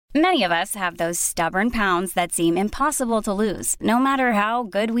Many of us have those stubborn pounds that seem impossible to lose, no matter how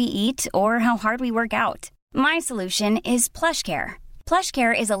good we eat or how hard we work out. My solution is PlushCare.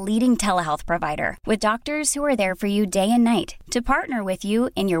 PlushCare is a leading telehealth provider with doctors who are there for you day and night to partner with you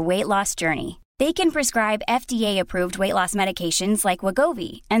in your weight loss journey. They can prescribe FDA-approved weight loss medications like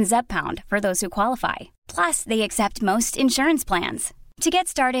Wegovy and Zepbound for those who qualify. Plus, they accept most insurance plans. To get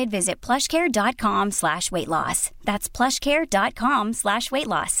started, visit plushcare.com/weightloss. That's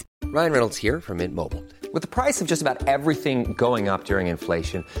plushcare.com/weightloss. Ryan Reynolds here from Mint Mobile. With the price of just about everything going up during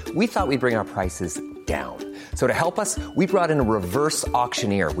inflation, we thought we'd bring our prices down. So to help us, we brought in a reverse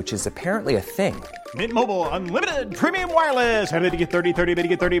auctioneer, which is apparently a thing. Mint Mobile Unlimited Premium Wireless. How to get 30, 30, bit to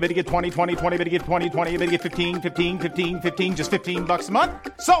get 30, bit to get 20, 20, 20, bit to get 20, 20, bit to get 15, 15, 15, 15, just $15 a month?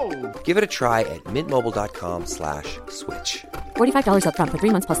 Sold! Give it a try at mintmobile.com/switch. $45 up front for 3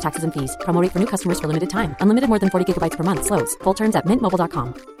 months plus taxes and fees. Promo rate for new customers for limited time. Unlimited more than 40 gigabytes per month. Slows full terms at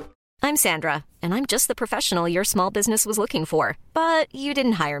mintmobile.com. I'm Sandra, and I'm just the professional your small business was looking for. But you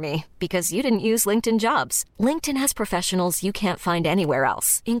didn't hire me because you didn't use LinkedIn Jobs. LinkedIn has professionals you can't find anywhere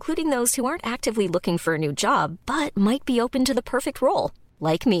else, including those who aren't actively looking for a new job, but might be open to the perfect role,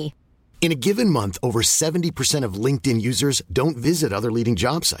 like me. In a given month, over 70% of LinkedIn users don't visit other leading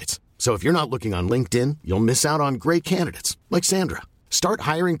job sites. So if you're not looking on LinkedIn, you'll miss out on great candidates like Sandra. Start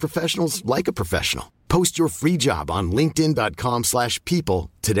hiring professionals like a professional. Post your free job on linkedin.com/people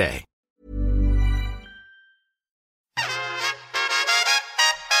today.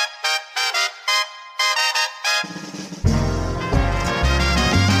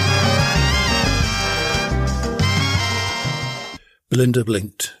 Belinda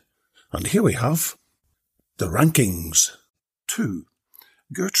blinked, and here we have the rankings. 2.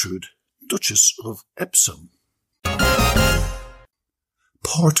 Gertrude, Duchess of Epsom.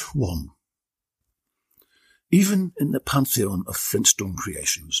 Part 1. Even in the pantheon of Flintstone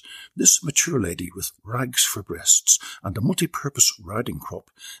creations, this mature lady with rags for breasts and a multi-purpose riding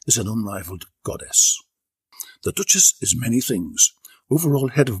crop is an unrivalled goddess. The Duchess is many things: overall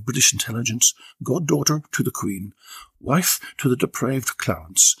head of British intelligence, goddaughter to the Queen, wife to the depraved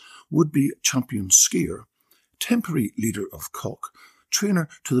Clarence, would-be champion skier, temporary leader of cock, trainer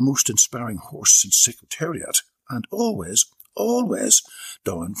to the most inspiring horse since Secretariat, and always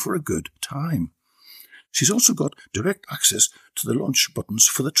down for a good time. She's also got direct access to the launch buttons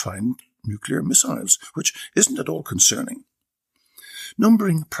for the Trident nuclear missiles, which isn't at all concerning.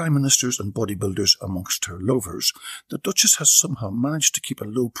 Numbering prime ministers and bodybuilders amongst her lovers, the Duchess has somehow managed to keep a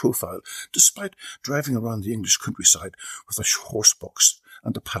low profile despite driving around the English countryside with a horse box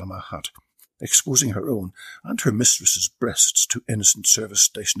and a Panama hat, exposing her own and her mistress's breasts to innocent service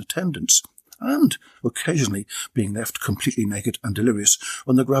station attendants, and occasionally being left completely naked and delirious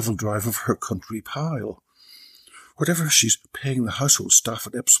on the gravel drive of her country pile. Whatever she's paying the household staff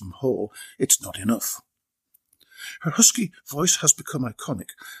at Epsom Hall, it's not enough. Her husky voice has become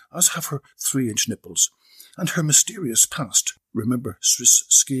iconic, as have her 3-inch nipples, and her mysterious past. Remember Swiss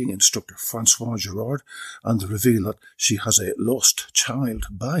skiing instructor Francois Girard and the reveal that she has a lost child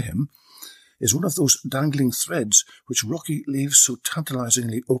by him, is one of those dangling threads which Rocky leaves so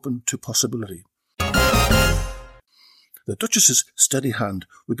tantalizingly open to possibility. The Duchess's steady hand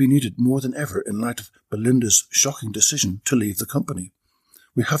would be needed more than ever in light of Belinda's shocking decision to leave the company.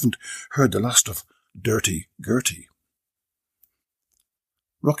 We haven't heard the last of Dirty Gertie.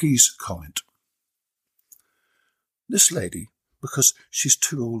 Rocky's comment. This lady, because she's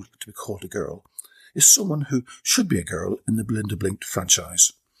too old to be called a girl, is someone who should be a girl in the Belinda Blinked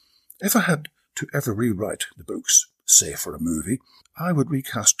franchise. If I had to ever rewrite the books, say for a movie, I would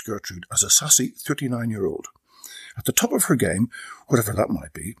recast Gertrude as a sassy 39-year-old. At the top of her game, whatever that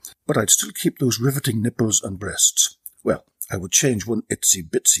might be, but I'd still keep those riveting nipples and breasts. Well, I would change one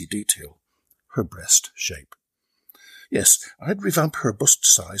itsy-bitsy detail: her breast shape. Yes, I'd revamp her bust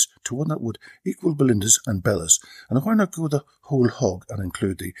size to one that would equal Belinda's and Bella's, and why not go the whole hog and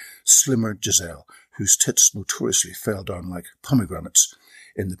include the slimmer Giselle, whose tits notoriously fell down like pomegranates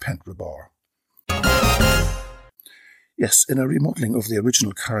in the Pent Bar. Yes, in a remodelling of the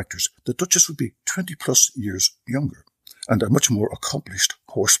original characters, the Duchess would be 20-plus years younger, and a much more accomplished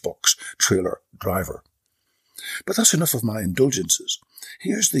horsebox trailer driver. But that's enough of my indulgences.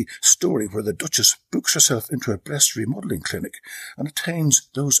 Here's the story where the Duchess books herself into a breast remodelling clinic and attains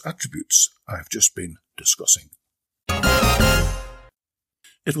those attributes I've just been discussing.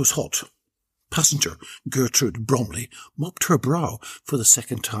 It was hot. Passenger Gertrude Bromley mopped her brow for the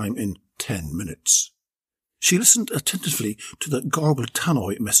second time in 10 minutes. She listened attentively to the garbled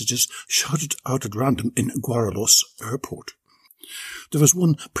tannoy messages shouted out at random in Guarulhos Airport. There was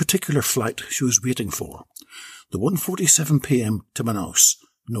one particular flight she was waiting for, the 1:47 p.m. to Manaus,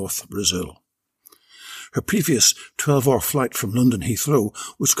 North Brazil. Her previous 12-hour flight from London Heathrow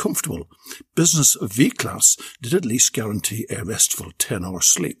was comfortable. Business V-class did at least guarantee a restful 10-hour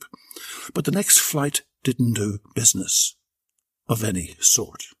sleep. But the next flight didn't do business of any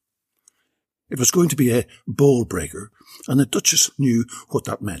sort. It was going to be a ball breaker, and the Duchess knew what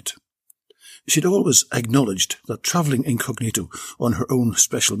that meant. She'd always acknowledged that travelling incognito on her own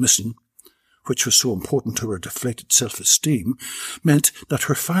special mission, which was so important to her deflated self-esteem, meant that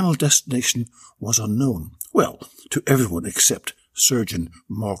her final destination was unknown. Well, to everyone except Surgeon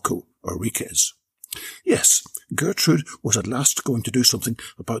Marco Enriquez. Yes, Gertrude was at last going to do something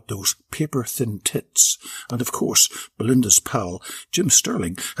about those paper-thin tits, and of course Belinda's pal, Jim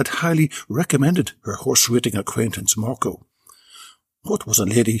Sterling, had highly recommended her horse-racing acquaintance Marco. What was a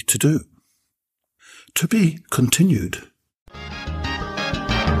lady to do? To be continued.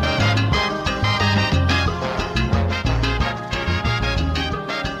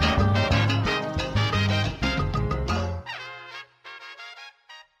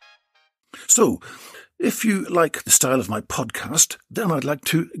 So, if you like the style of my podcast, then I'd like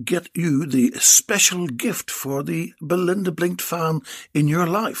to get you the special gift for the Belinda Blinked fan in your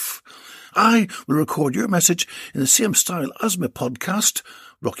life. I will record your message in the same style as my podcast,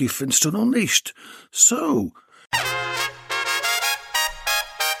 Rocky Flintstone Unleashed. So...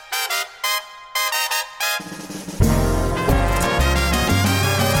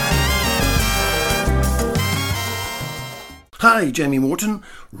 Hi, Jamie Morton,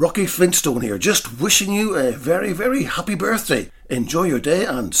 Rocky Flintstone here, just wishing you a very, very happy birthday. Enjoy your day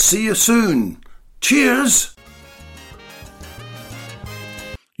and see you soon. Cheers!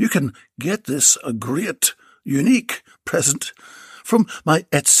 You can get this a great, unique present from my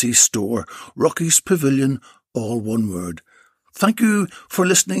Etsy store, Rocky's Pavilion, all one word. Thank you for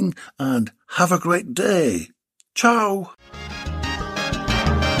listening and have a great day. Ciao!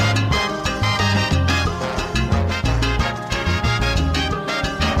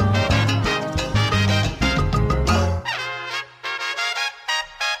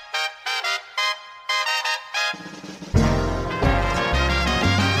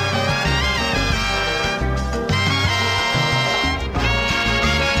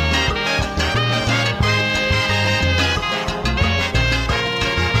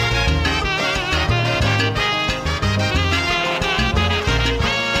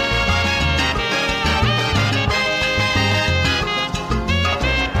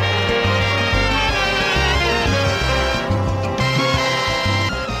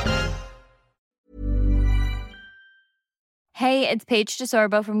 Hey, it's Paige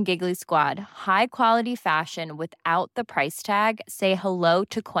DeSorbo from Giggly Squad. High quality fashion without the price tag. Say hello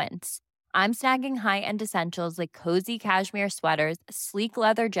to Quince. I'm snagging high-end essentials like cozy cashmere sweaters, sleek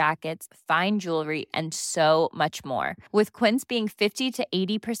leather jackets, fine jewelry, and so much more. With Quince being 50 to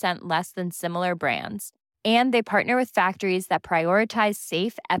 80% less than similar brands. And they partner with factories that prioritize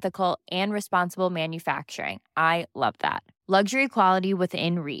safe, ethical, and responsible manufacturing. I love that. Luxury quality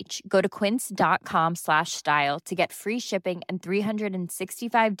within reach. Go to quince.com/style to get free shipping and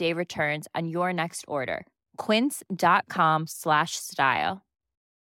 365-day returns on your next order. Quince.com/style.